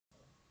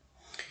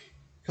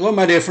Hello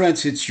my dear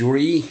friends, it's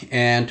Yuri,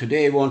 and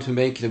today I want to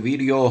make a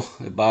video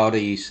about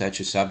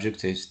such a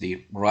subject as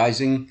the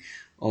rising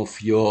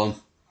of your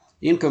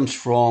incomes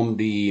from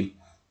the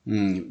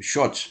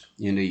shorts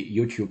in the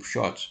YouTube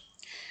shorts.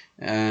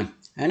 I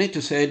need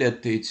to say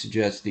that it's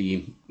just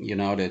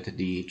that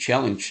the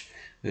challenge,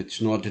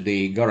 it's not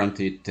the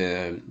guaranteed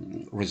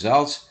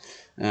results.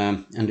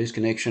 And this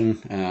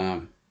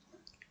connection,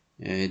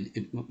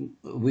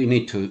 we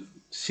need to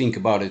think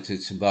about it.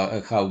 It's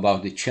about how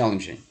about the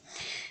challenging.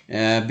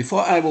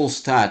 Before I will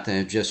start,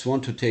 I just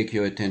want to take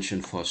your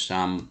attention for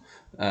some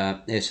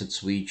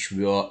assets which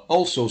were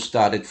also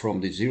started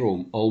from the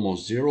zero,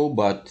 almost zero,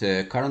 but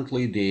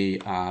currently they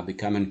are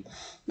becoming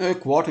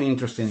quite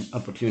interesting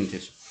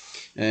opportunities.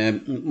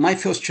 My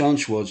first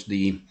challenge was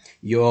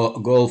your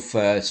golf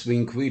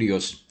swing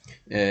videos,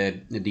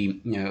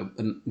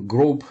 the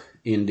group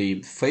in the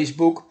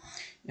Facebook,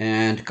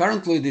 and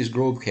currently this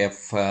group have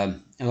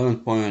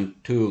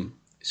 11.2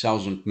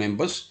 thousand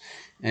members,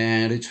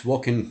 and it's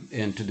working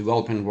and to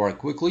developing very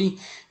quickly.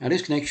 And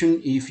this connection,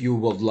 if you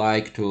would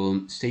like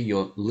to stay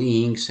your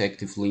links,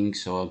 active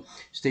links, or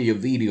stay your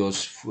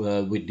videos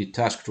with the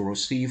task to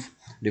receive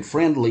the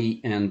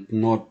friendly and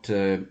not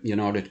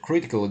that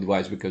critical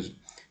advice, because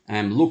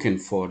I'm looking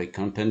for the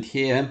content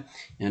here,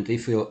 and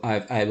if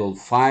I will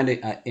find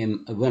it,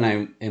 when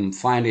I am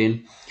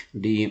finding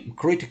the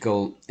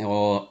critical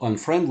or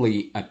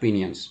unfriendly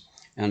opinions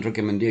and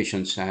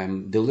recommendations,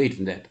 I'm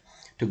deleting that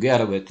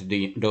together with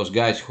those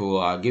guys who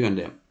are giving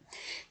them.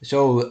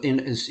 So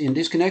in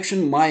this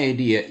connection, my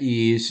idea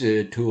is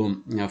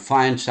to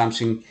find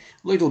something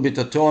a little bit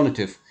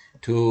alternative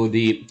to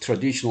the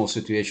traditional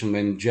situation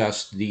when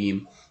just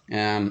the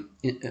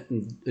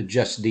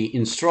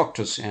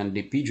instructors and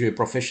the PGA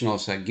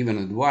professionals are given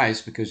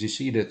advice, because you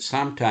see that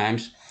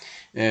sometimes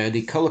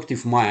the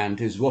collective mind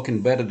is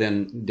working better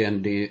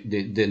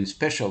than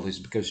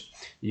specialists, because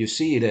you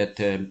see that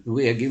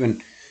we are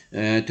given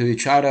to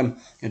each other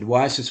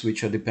advices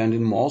which are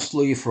dependent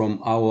mostly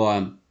from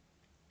our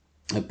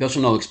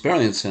personal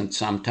experience, and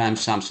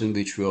sometimes something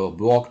which will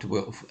worked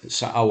with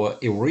our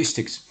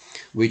heuristics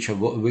which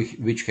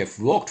have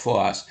worked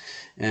for us.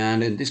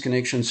 And in this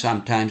connection,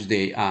 sometimes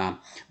they are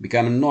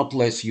becoming not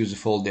less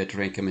useful than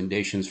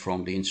recommendations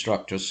from the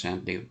instructors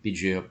and the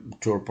PGA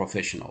tour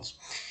professionals,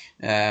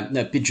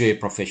 PGA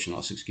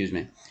professionals, excuse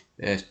me.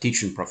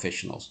 Teaching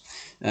professionals.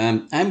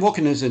 I'm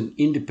working as an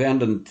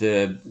independent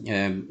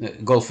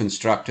golf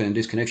instructor. In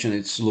this connection,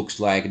 it looks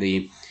like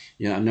that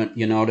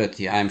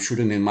I'm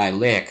shooting in my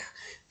leg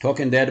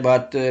talking that,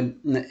 but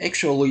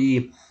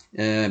actually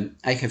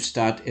I have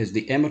started as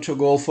the amateur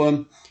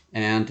golfer,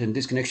 and in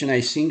this connection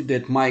I think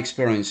that my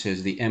experience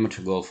as the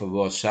amateur golfer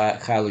was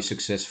highly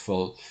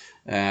successful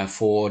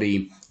for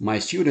my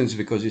students,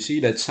 because you see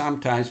that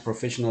sometimes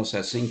professionals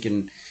are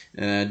thinking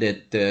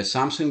that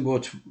something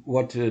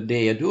what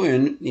they are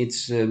doing,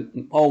 it's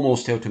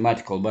almost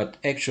automatical, but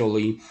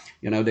actually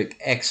the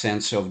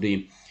accents of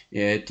the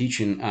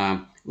teaching are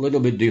a little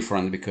bit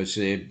different, because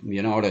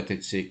that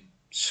it's a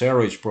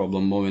serious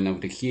problem moving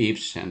of the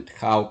hips and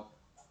how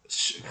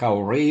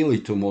really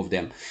to move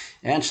them.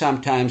 And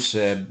sometimes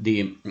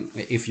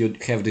if you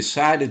have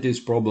decided this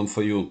problem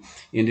for you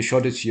in the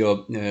shortest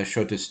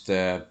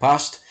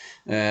past,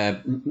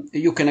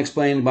 you can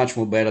explain much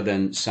more better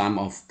than some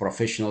of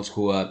professionals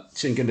who are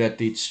thinking that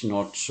it's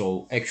not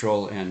so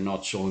actual and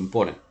not so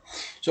important.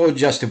 So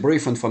just a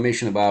brief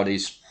information about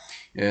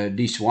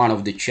this one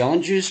of the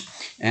challenges.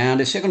 And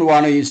the second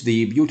one is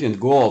the Beauty and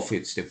Golf.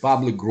 It's the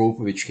public group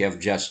which have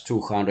just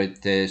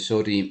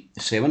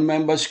 237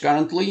 members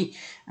currently.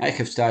 I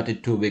have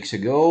started 2 weeks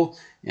ago,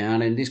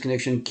 and in this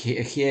connection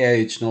here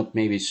it's not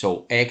maybe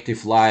so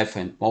active live,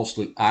 and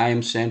mostly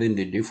I'm sending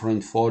the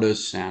different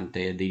photos and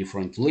the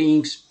different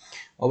links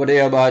over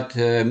there, but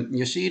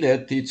you see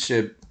that it's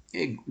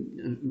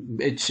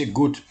a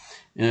good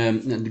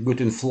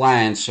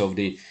influence of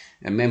the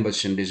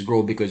members in this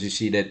group, because you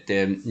see that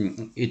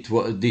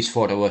this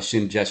photo was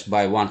seen just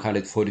by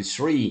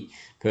 143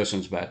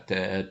 persons, but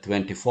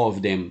 24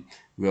 of them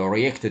were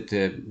reacted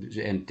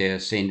and they're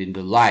sending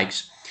the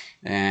likes.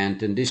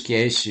 And in this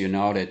case,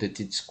 that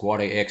it's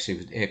quite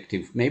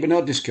active, maybe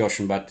not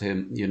discussion, but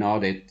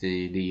that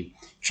the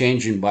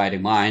changing by the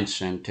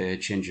minds and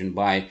changing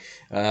by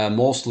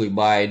mostly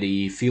by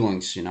the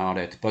feelings,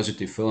 that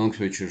positive feelings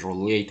which is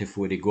related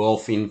with the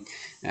golfing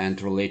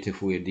and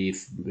related with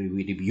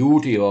the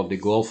beauty of the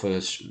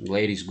golfers,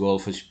 ladies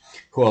golfers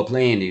who are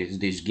playing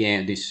this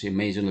game, this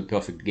amazingly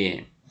perfect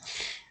game.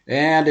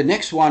 And the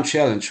next one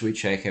challenge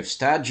which I have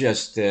started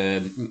just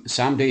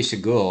some days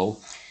ago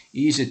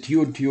is a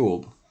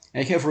tunytube.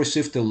 I have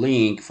received a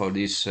link for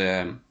this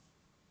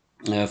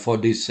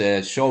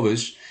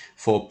service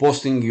for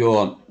posting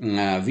your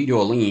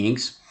video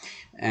links,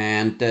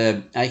 and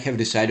I have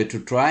decided to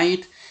try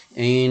it.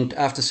 And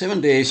after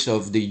 7 days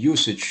of the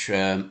usage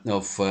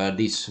of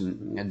this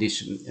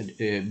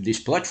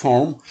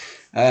platform,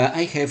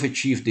 I have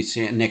achieved this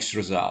next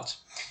result.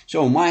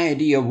 So my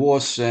idea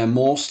was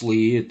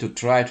mostly to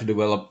try to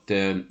develop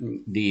the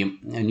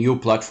new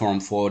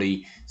platform for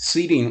the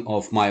seeding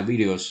of my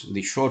videos,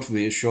 the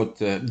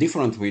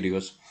different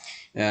videos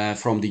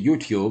from the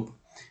YouTube,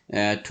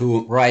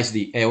 to raise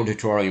the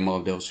auditorium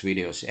of those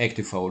videos,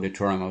 active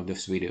auditorium of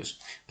those videos.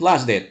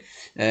 Plus that,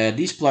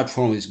 this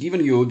platform is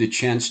giving you the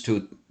chance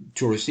to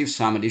receive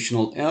some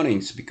additional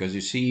earnings, because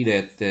you see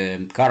that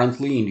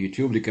currently in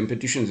YouTube the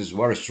competition is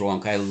very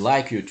strong. I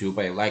like YouTube,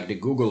 I like the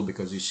Google,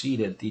 because you see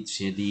that it's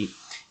the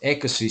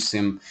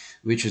ecosystem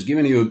which is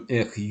giving you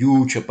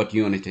huge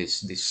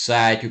opportunities. This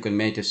site, you can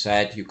make a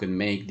site, you can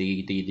make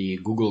the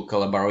Google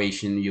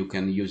collaboration, you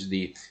can use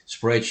the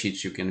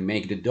spreadsheets, you can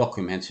make the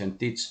documents, and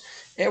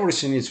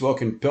everything is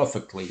working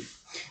perfectly.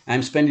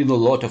 I'm spending a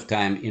lot of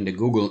time in the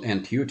Google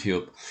and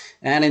YouTube,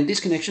 and in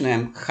this connection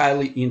I'm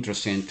highly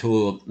interested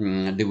to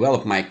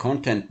develop my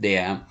content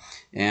there,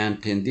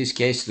 and in this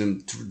case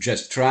I'm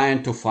just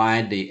trying to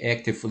find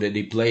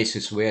the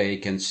places where I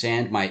can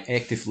send my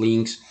active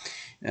links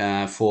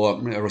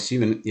for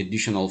receiving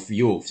additional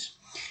views.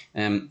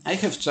 I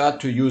have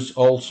started to use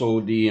also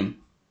the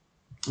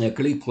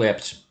Clip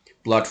Labs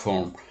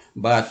platform,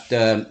 but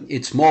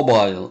it's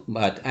mobile.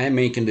 But I'm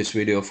making this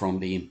video from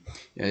the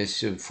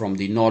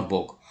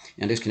notebook.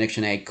 In this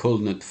connection, I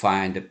could not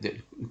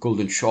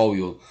couldn't show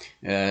you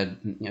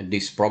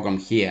this program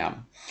here.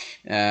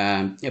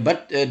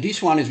 But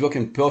this one is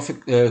working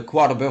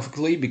quite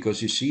perfectly,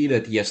 because you see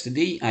that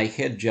yesterday I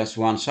had just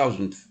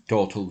 1,000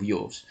 total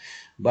views.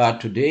 But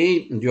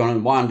today,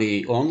 during one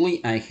day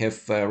only, I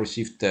have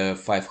received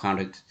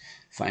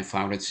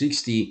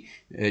 560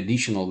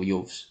 additional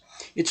views.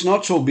 It's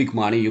not so big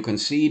money. You can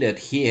see that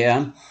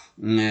here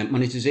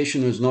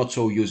monetization is not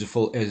so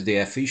useful as the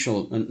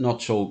official,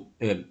 not so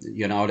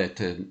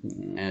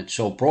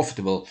so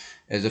profitable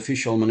as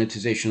official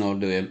monetization on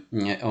the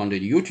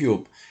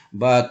YouTube.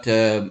 But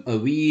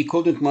we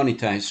couldn't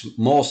monetize,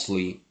 most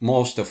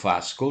of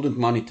us couldn't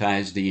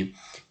monetize the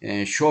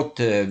short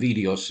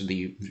videos,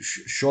 the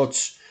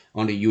shorts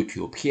on the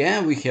YouTube.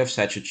 Here we have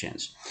such a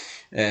chance.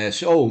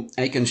 So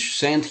I can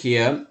send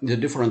here the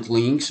different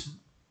links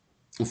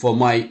for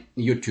my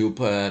YouTube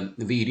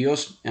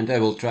videos, and I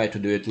will try to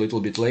do it a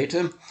little bit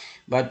later.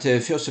 But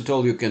first of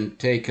all, you can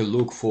take a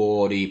look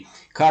for the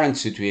current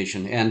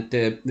situation, and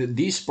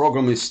this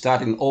program is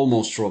starting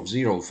almost from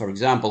zero. For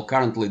example,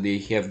 currently they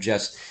have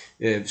just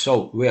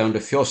so we're on the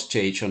first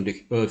page, on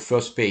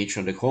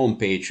the home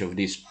page of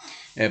this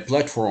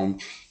platform,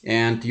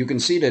 and you can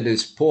see that the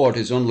sport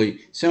is only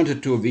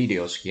 72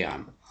 videos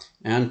here.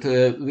 And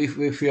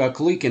if you are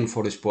clicking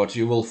for the sports,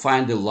 you will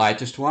find the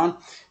latest one,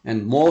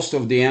 and most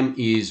of them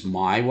is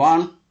my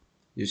one.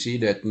 You see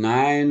that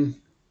 9,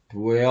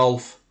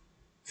 12,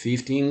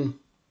 15,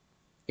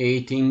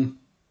 18,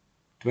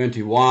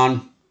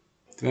 21,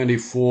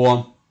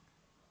 24,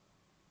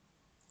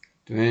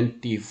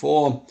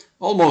 24,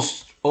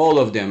 almost all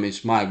of them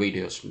is my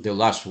videos, the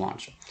last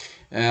ones.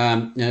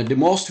 The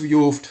most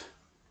viewed,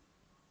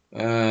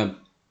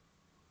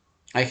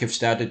 I have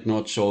started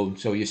not so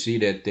you see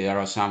that there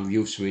are some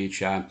views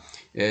which are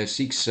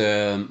 6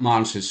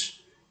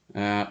 months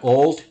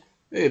old.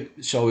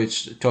 So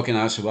it's talking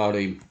us about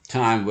a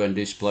time when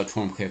this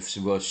platform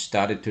was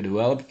started to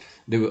develop.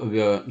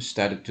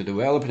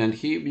 And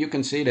here you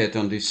can see that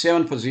on the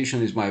 7th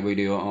position is my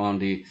video, on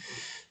the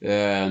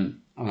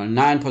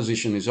 9th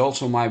position is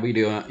also my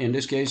video. In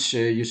this case,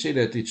 you see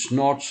that it's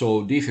not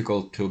so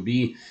difficult to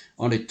be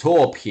on the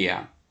top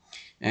here.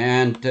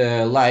 And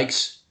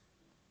likes,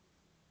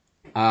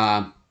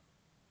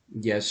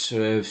 yes,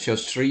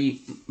 just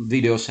 3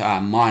 videos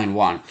are mine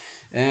one.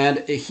 And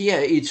here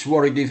it's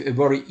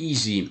very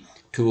easy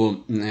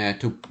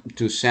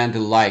to send the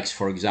likes.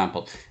 For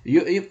example,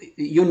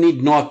 you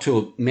need not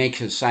to make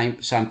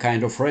some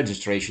kind of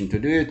registration to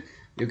do it.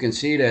 You can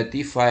see that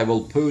if I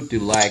will put the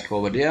like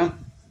over there,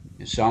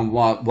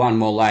 one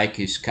more like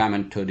is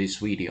coming to this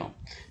video.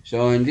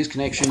 So in this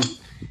connection,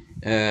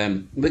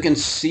 we can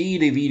see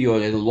the video,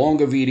 the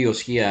longer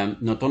videos here,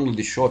 not only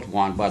the short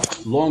one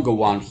but longer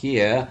one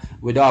here,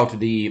 without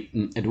the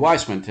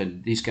advisement.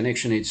 And this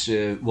connection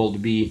will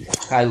be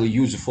highly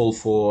useful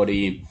for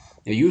the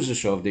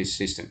users of this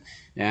system.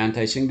 And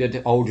I think that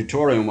the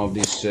auditorium of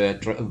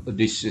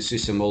this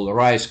system will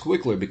rise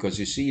quickly, because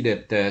you see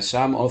that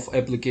some of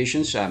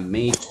applications are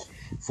made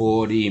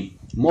for the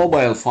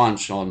mobile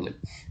phones only.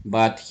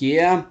 But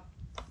here,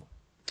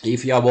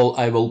 if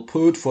I will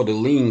put for the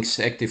links,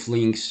 active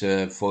links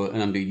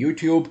on the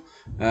YouTube,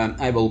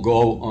 I will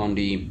go on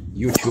the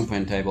YouTube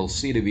and I will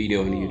see the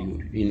video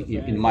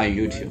in my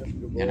YouTube.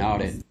 You know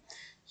that.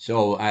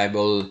 So I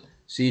will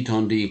see it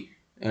on the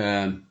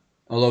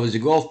all over the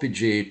Golf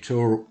PGA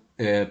Tour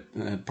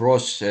Pro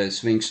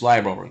Swings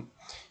library.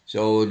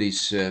 So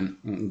this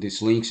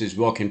links is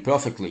working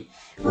perfectly.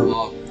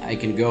 Well, I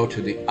can go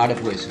to the other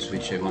places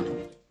which I want.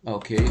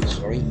 Okay,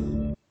 sorry,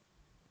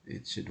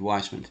 it's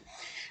advisement.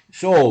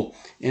 So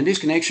in this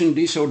connection,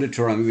 this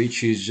auditor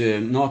which is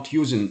not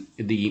using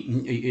the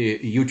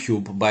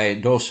YouTube by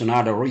those and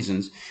other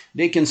reasons,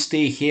 they can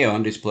stay here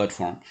on this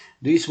platform.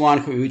 This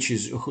one, which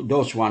is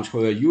those ones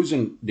who are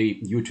using the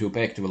YouTube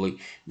actively,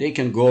 they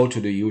can go to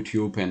the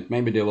YouTube, and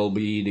maybe there will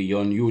be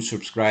your new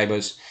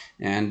subscribers,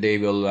 and they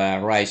will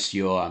rise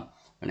your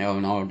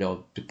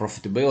the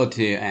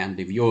profitability and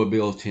the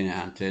viewability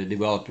and the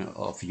development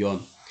of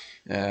your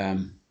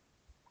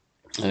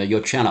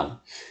channel.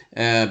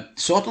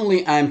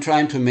 Certainly I'm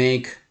trying to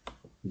make,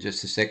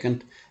 just a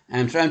second,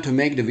 I'm trying to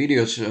make the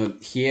videos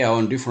here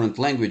on different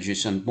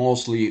languages, and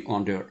mostly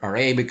on the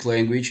Arabic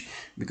language,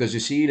 because you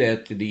see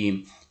that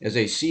as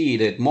I see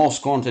that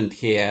most content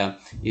here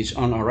is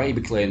on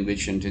Arabic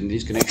language, and in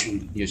this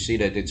connection you see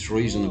that it's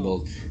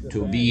reasonable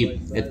to be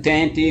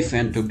attentive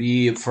and to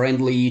be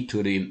friendly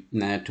to the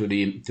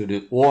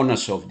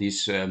owners of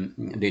this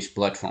this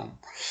platform.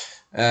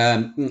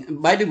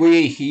 By the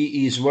way,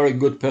 he is very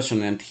good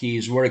person, and he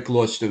is very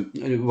close to,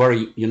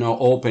 very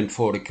open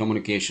for the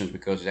communications,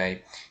 because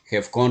I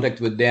have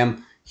contact with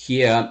them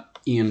here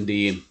in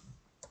the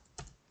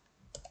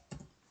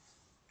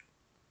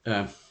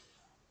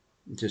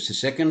just a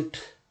second,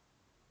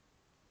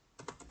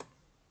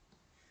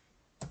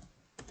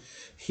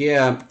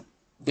 here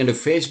in the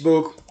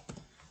Facebook,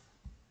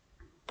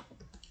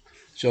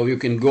 so you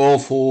can go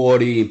for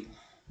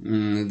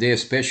their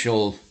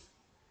special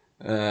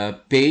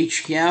page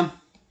here.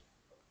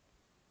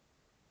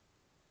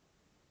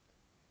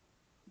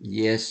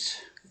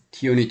 Yes,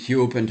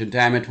 tunytube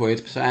entertainment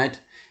website,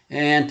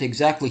 and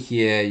exactly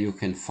here you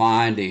can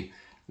find the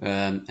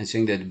I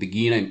think that the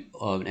beginner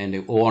and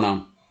the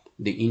owner,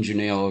 the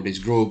engineer of this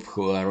group,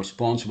 who are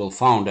responsible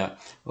founder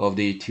of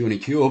the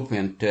tunytube,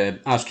 and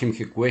ask him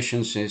his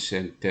questions,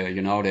 and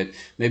that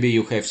maybe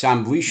you have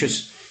some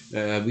wishes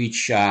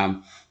which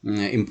are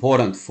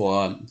important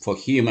for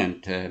him,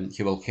 and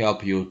he will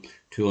help you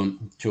to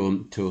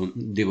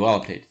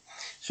develop it.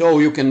 So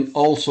you can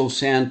also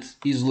send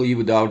easily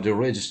without the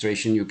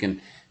registration. You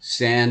can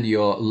send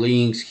your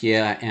links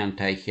here, and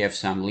I have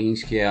some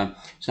links here.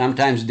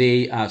 Sometimes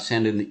they are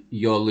sending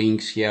your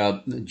links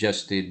here.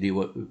 Just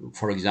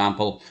for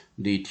example,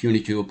 the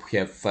tunytube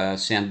have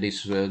sent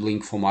this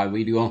link for my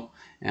video,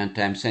 and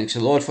thanks a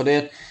lot for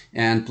that.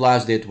 And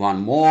plus that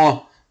one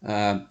more.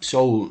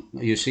 So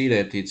you see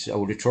that its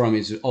auditorium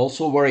is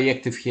also very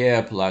active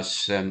here,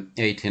 plus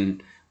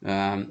 18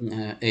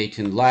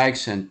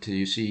 likes, and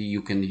you see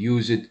you can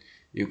use it,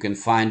 you can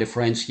find the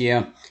friends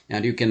here,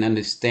 and you can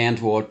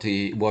understand what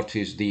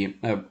is the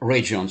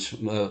regions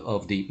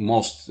of the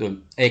most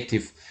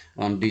active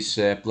on this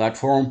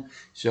platform.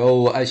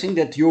 So I think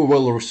that you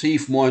will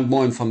receive more and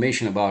more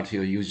information about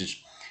your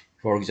users.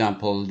 For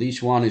example,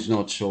 this one is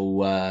not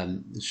so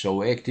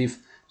active,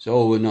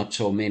 so not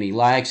so many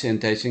likes,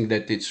 and I think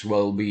that it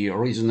will be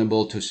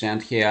reasonable to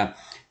send here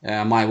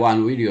my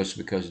one videos,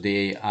 because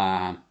they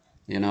are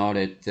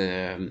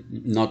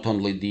not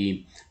only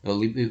the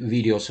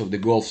videos of the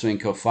golf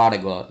swing of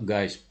other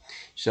guys.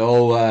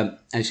 So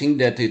I think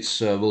that it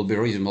will be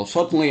reasonable.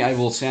 Certainly I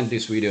will send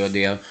this video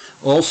there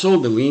also,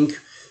 the link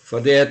for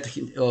that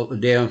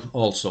there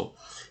also.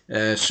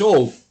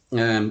 So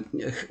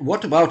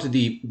what about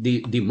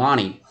the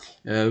money?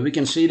 We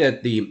can see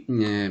that the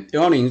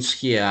earnings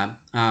here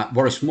are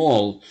very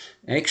small.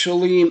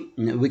 Actually,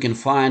 we can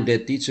find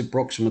that it's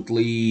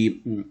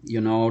approximately,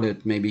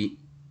 that maybe,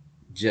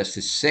 just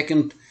a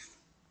second,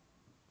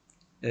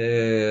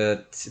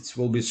 it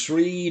will be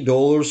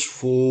 $3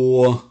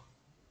 for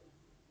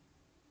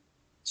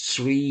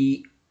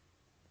 $3,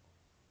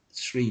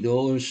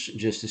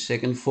 just a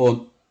second,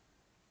 for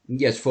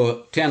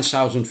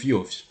 10,000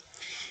 views.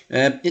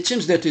 It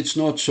seems that it's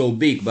not so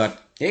big,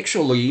 but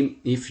actually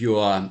if you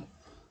are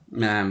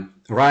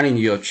running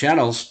your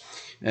channels,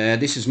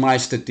 this is my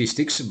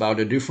statistics about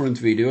the different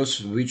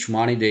videos, which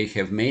money they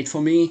have made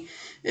for me.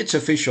 It's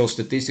official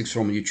statistics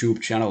from YouTube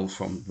channel,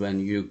 from when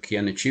you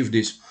can achieve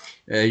this.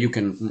 You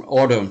can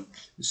order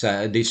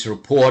this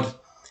report,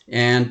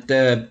 and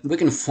we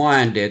can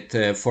find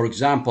that, for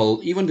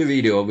example, even the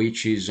video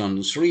which is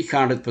on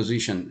 300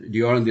 position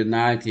during the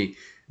 90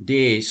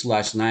 days,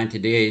 last 90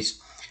 days,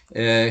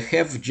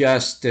 have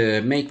just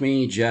make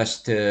me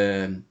just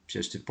a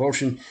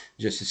portion,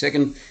 just a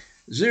second,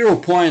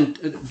 0.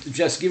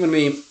 Just given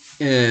me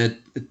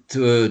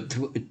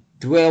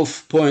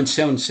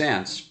 12.7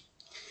 cents.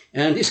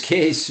 And in this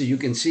case, you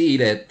can see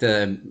that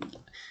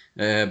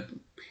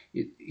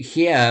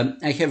here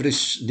I have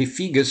the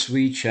figures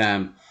which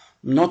are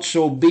not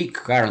so big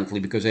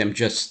currently, because I'm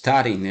just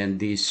starting, and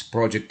this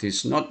project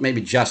is not maybe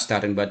just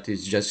starting, but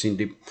it's just in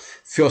the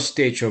first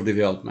stage of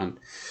development.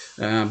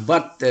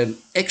 But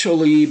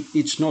actually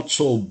it's not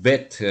so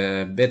bad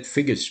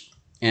figures,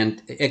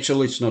 and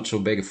actually it's not so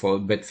bad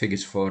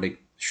figures for the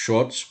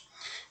shorts,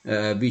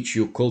 which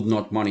you could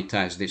not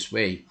monetize this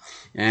way.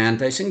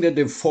 And I think that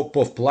the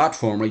FOPOF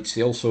platform, it's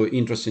also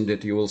interesting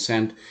that you will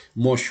send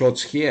more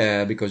shots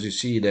here, because you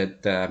see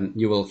that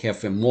you will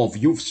have more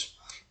views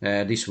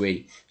this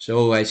way.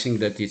 So I think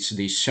that it's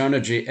the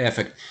synergy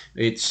effect.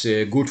 It's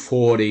good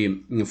for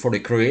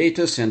the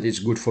creators, and it's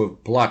good for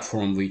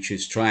platform which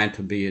is trying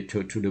to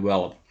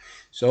develop.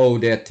 So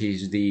that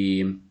is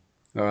the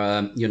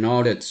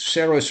that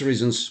serious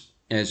reasons,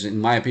 as in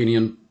my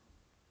opinion,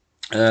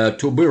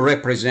 to be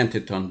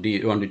represented on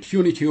the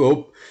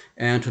tunytube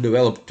and to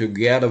develop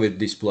together with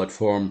this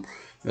platform.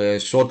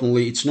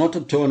 Certainly, it's not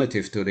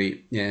alternative to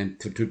the to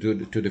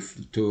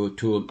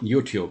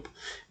YouTube.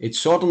 It's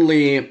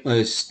certainly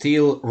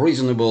still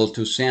reasonable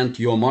to send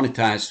your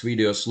monetized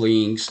videos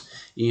links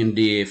in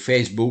the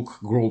Facebook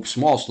groups,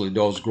 mostly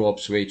those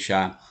groups which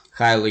are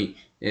highly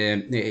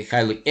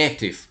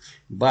active.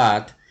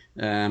 But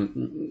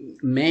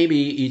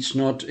maybe it's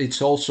not.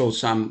 It's also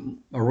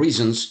some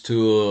reasons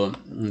to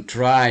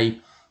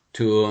try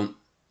to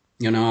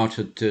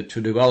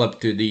to develop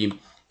to the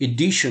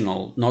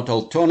additional, not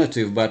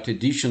alternative, but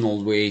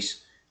additional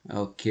ways.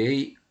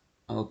 Okay,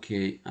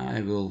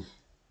 I will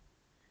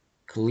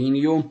clean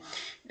you.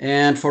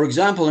 And for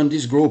example, in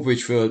this group,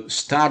 which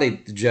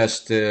started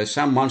just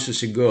some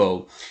months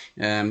ago,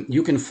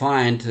 you can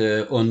find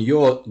on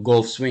your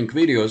golf swing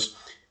videos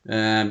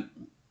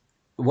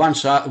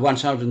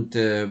 1,000,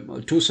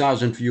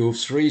 2,000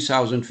 views,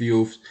 3,000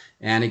 views,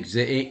 and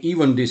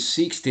even this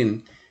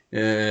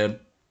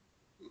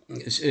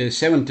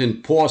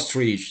 17 posts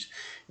reached.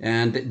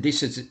 And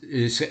this is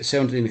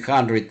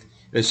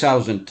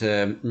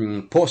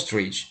 1,700,000 post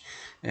reach,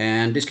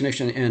 and this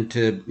connection, and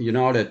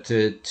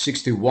that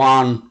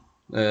 61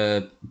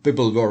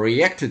 people were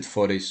reacted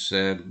for this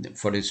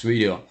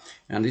video.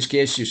 In this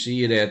case, you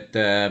see that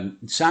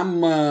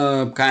some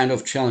kind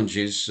of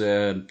challenges,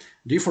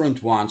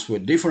 different ones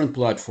with different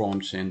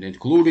platforms, and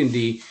including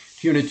the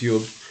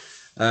tunytube,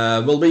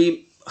 will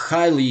be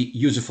highly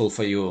useful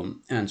for you,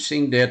 and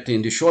think that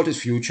in the shortest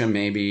future,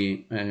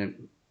 maybe.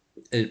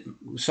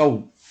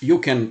 So you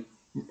can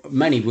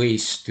many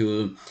ways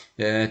to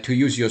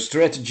use your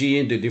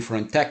strategy, the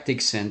different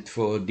tactics, and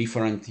for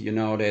different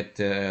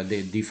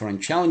the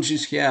different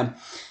challenges here.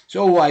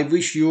 So I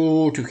wish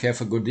you to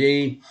have a good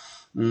day.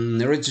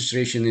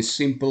 Registration is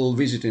simple.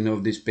 Visiting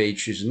of these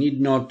pages need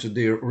not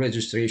the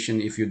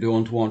registration if you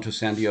don't want to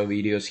send your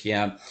videos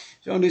here.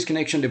 So in this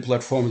connection, the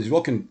platform is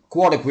working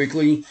quite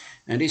quickly.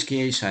 In this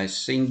case, I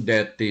think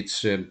that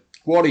it's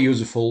quite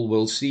useful.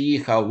 We'll see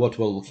what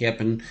will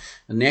happen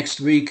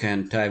next week,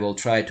 and I will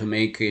try to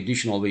make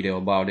additional video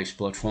about this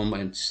platform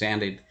and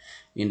send it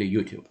in the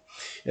YouTube.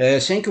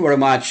 Thank you very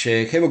much.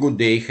 Have a good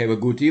day. Have a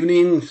good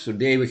evening.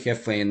 Today we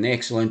have an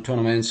excellent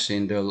tournaments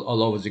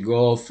all over the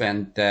golf,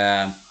 and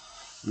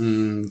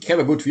have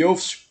a good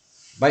views.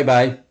 Bye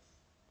bye.